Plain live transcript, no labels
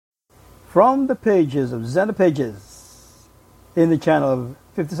From the pages of Zen Pages in the channel of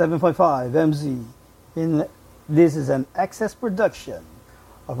 57.5 MZ. This is an excess production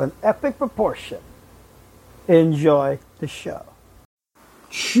of an epic proportion. Enjoy the show.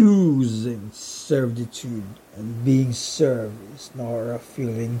 Choosing servitude and being served is nor a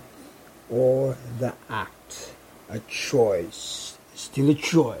feeling or the act. A choice is still a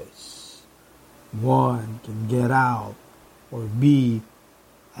choice. One can get out or be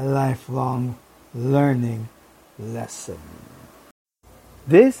a lifelong learning lesson.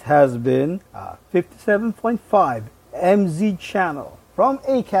 This has been a 57.5 MZ channel from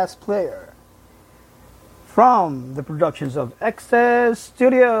Acast Player. From the productions of Excess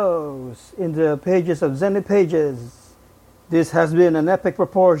Studios in the pages of Zen Pages. This has been an epic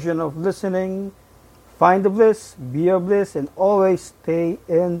proportion of listening. Find the bliss, be your bliss, and always stay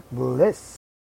in bliss.